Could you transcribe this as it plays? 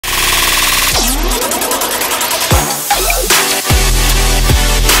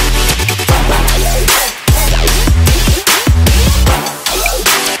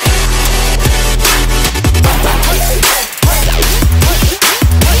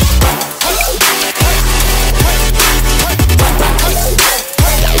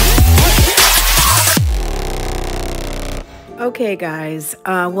Okay guys,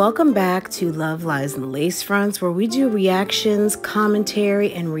 welcome back to Love Lies and Lacefronts, where we do reactions,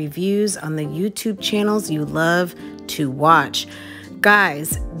 commentary, and reviews on the YouTube channels you love to watch.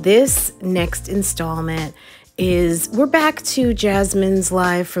 Guys, this next installment is, we're back to Jasmine's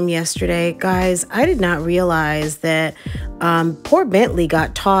live from yesterday. Guys, I did not realize that poor Bentley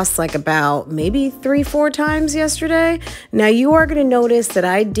got tossed like about maybe 3-4 times yesterday. Now you are going to notice that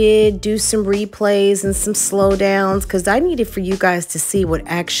I did do some replays and some slowdowns because I needed for you guys to see what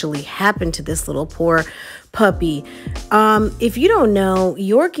actually happened to this little poor puppy. If you don't know,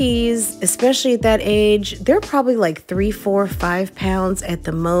 Yorkies, especially at that age, they're probably like 3, 4, 5 pounds at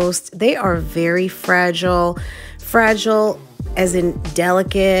the most. They are very fragile as in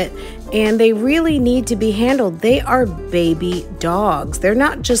delicate, and they really need to be handled. They are baby dogs. They're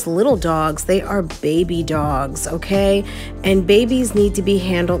not just little dogs, they are baby dogs, okay? And babies need to be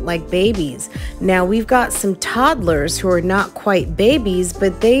handled like babies. Now, we've got some toddlers who are not quite babies,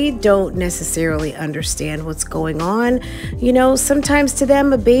 but they don't necessarily understand what's going on. You know, sometimes to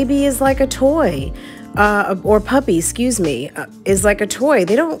them, a baby is like a toy. Or puppy, excuse me, is like a toy.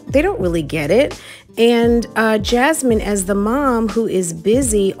 They don't really get it. And Jasmine, as the mom who is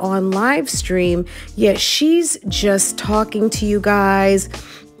busy on live stream, yet she's just talking to you guys.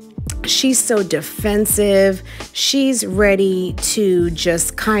 She's so defensive. She's ready to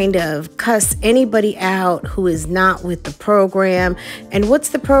just kind of cuss anybody out who is not with the program. And what's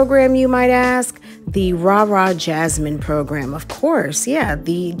the program, you might ask? The Rah Rah Jasmine program, of course. Yeah,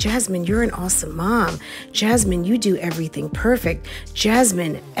 the Jasmine, you're an awesome mom. Jasmine, you do everything perfect.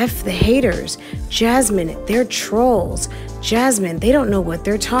 Jasmine, F the haters. Jasmine, they're trolls. Jasmine, they don't know what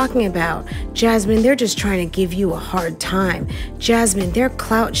they're talking about. Jasmine, they're just trying to give you a hard time. Jasmine, they're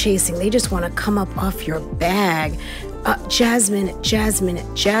clout chasing. They just want to come up off your bag. Jasmine,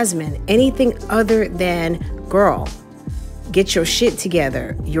 anything other than girl. Get your shit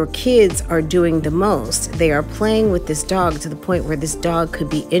together. Your kids are doing the most. They are playing with this dog to the point where this dog could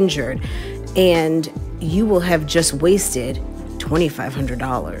be injured, and you will have just wasted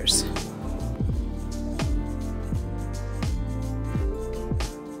 $2,500.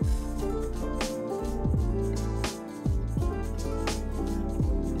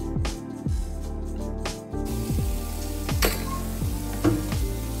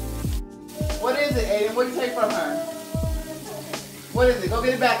 What is it, Aiden? What do you take from her? What is it? Go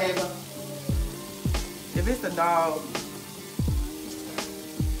get it back, Ava. If it's the dog.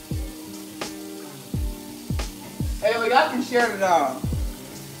 Ava, y'all can share the dog.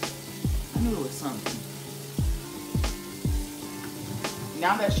 I knew it was something.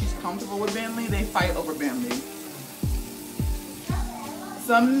 Now that she's comfortable with Bentley, they fight over Bentley.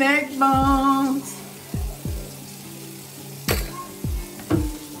 Some neck bones.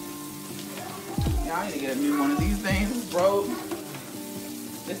 I need to get a new one of these things. It's broke.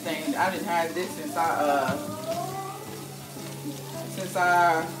 This thing, I didn't have this since I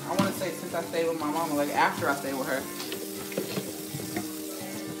want to say since I stayed with my mama, like after I stayed with her.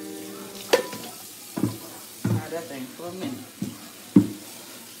 I had that thing for a minute.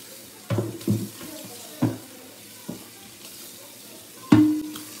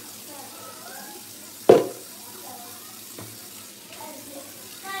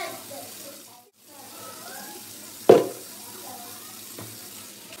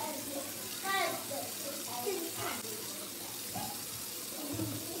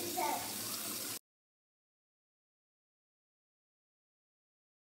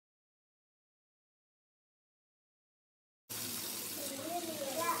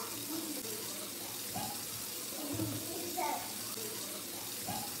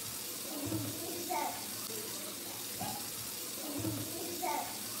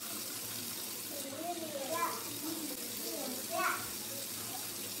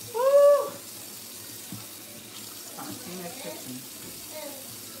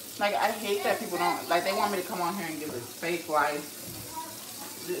 Like, I hate that people don't, like, they want me to come on here and give this fake life.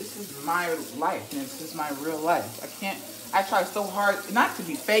 This is my life, and this is my real life. I try so hard, not to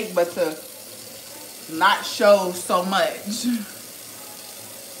be fake, but to not show so much.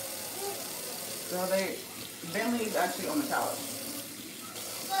 Girl, Bentley's actually on the couch.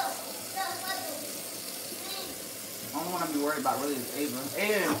 The only one I'd be worried about really is Ava.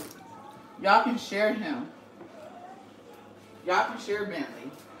 And y'all can share him. Y'all can share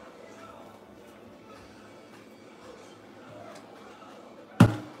Bentley.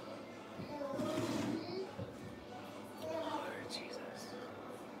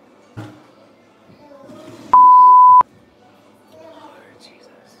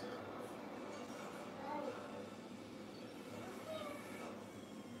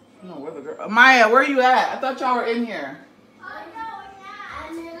 No, where the girl? Maya, where are you at? I thought y'all were in here.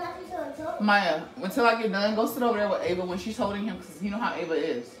 Maya, until I get done, go sit over there with Ava when she's holding him, because you know how Ava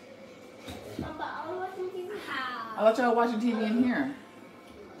is. I let y'all watching TV in here.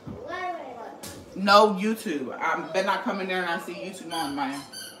 No YouTube. I better not come in there and I see YouTube on, Maya.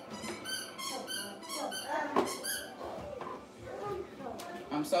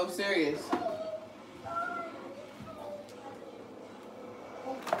 I'm so serious.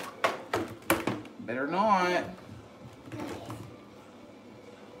 Better not.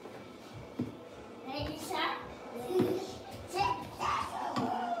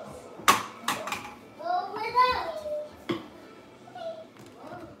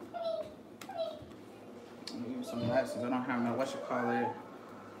 Some glasses. I don't have no what you call it.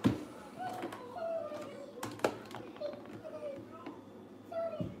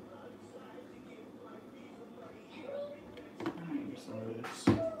 I need some of this.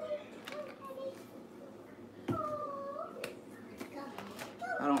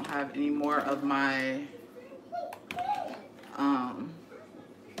 I don't have any more of my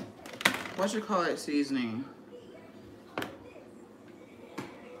what you call it seasoning.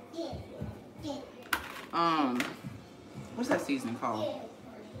 What's that seasoning called?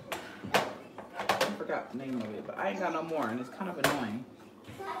 I forgot the name of it, but I ain't got no more, and it's kind of annoying.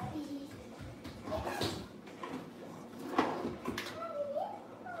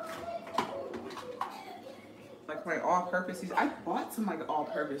 Like my all-purpose seasoning. I bought some like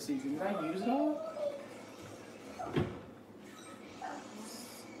all-purpose seasoning. Did I use it all?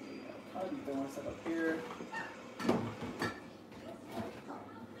 I'll be throwing stuff up here.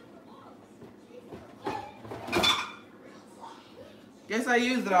 Guess I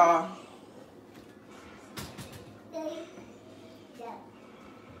used it all.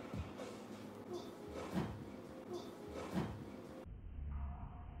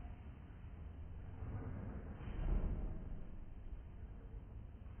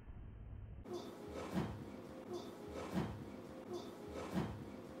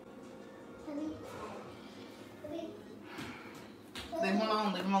 Leave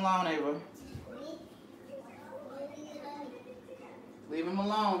him alone, Ava. Leave him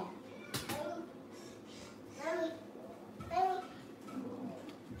alone.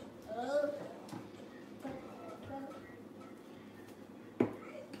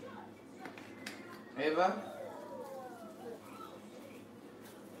 Ava?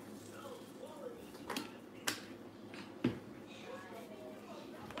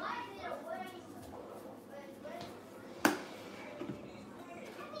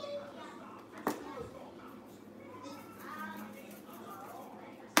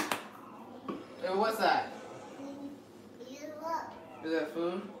 Ava, what's that? Is that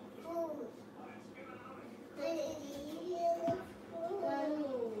food?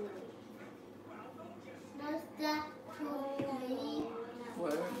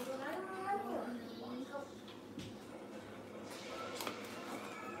 What?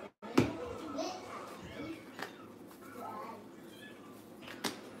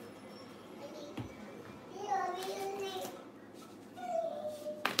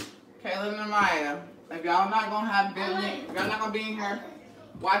 Caleb and Maya, if y'all not gonna have Bentley, if y'all not gonna be in here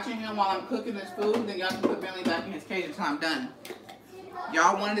watching him while I'm cooking this food, then y'all can put Bentley back in his cage until I'm done.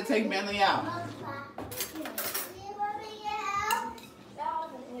 Y'all wanted to take Bentley out.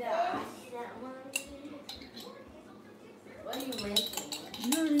 What are you making?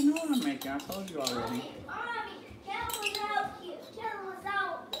 You already know what I'm making. I told you already.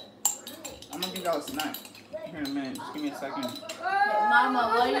 I'm gonna give y'all a snack here in a minute. Just give me a second. Mama,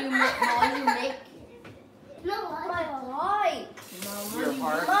 what are you making? No, my heart. Your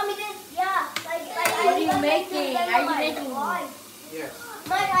heart? Mommy, this, yeah. What are you making? Are you making? Yes.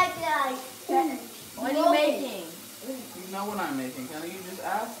 What are you making? You know what I'm making. Can you just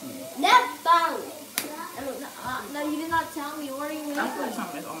ask me? That's fine. No, you did not tell me. What are you making? I'm putting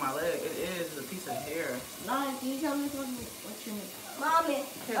something on my leg. It is a piece of hair. No, can you tell me what you're making? Mommy,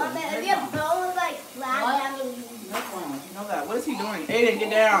 Caleb, if your phone like flat, that means no phones. You know that. What is he doing? Aiden,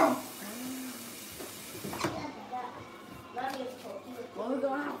 get down. What are we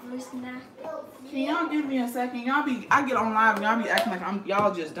going to have for a snack? Can y'all give me a second? I get on live and y'all be acting like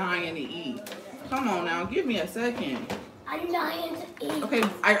y'all just dying to eat. Come on now, give me a second. I'm dying to eat. Okay,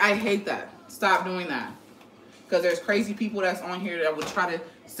 I hate that. Stop doing that. Because there's crazy people that's on here that would try to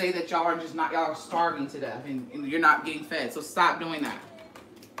say that y'all are starving to death and you're not getting fed. So stop doing that.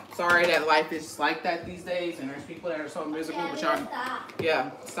 Sorry that life is like that these days and there's people that are so miserable, but y'all,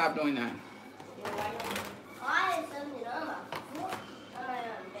 yeah, stop doing that.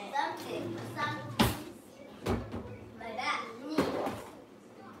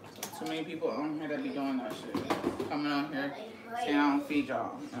 Too many many people on here that be doing that shit. Coming on here, saying I don't feed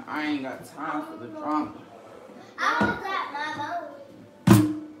y'all. And I ain't got time for the drama. I was at my mom.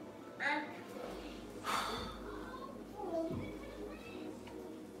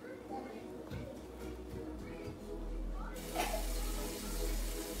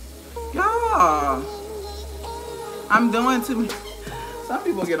 Y'all, I'm doing too many. Some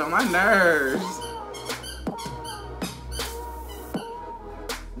people get on my nerves.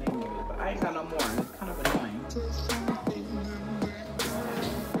 But I ain't got no more. It's kind of annoying.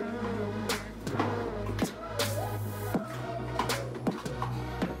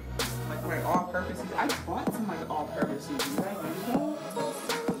 Like my all-purpose season. I bought some like all-purpose seasons. Right? You know?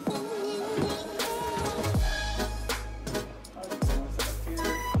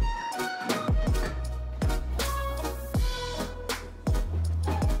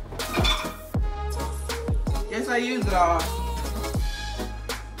 Yes, I use it all.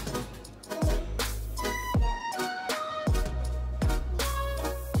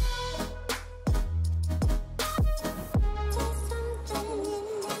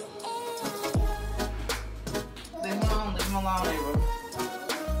 Leave him alone, Ava.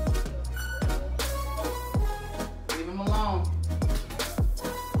 Leave him alone.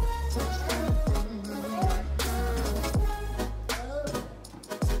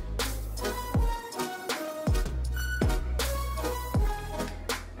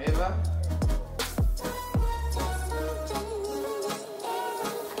 Ava.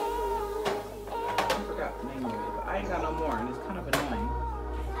 I forgot the name of it, but I ain't got no more, and it's kind of annoying.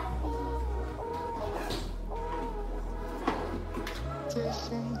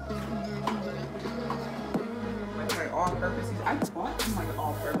 Like my all-purpose season. I bought some like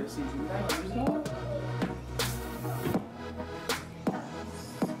all-purpose seasons. I use them.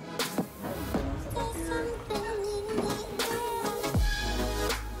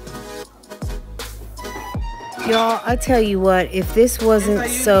 Y'all, I tell you what, if this wasn't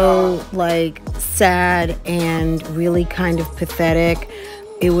so like sad and really kind of pathetic,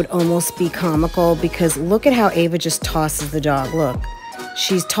 it would almost be comical, because look at how Ava just tosses the dog. Look,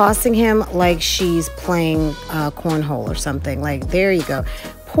 she's tossing him like she's playing cornhole or something. Like, there you go.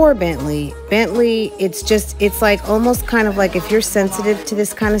 Poor Bentley. Bentley, it's like almost kind of like, if you're sensitive to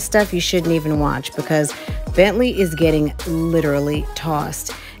this kind of stuff, you shouldn't even watch, because Bentley is getting literally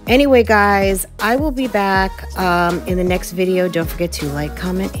tossed. Anyway, guys, I will be back in the next video. Don't forget to like,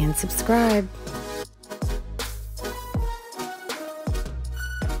 comment, and subscribe.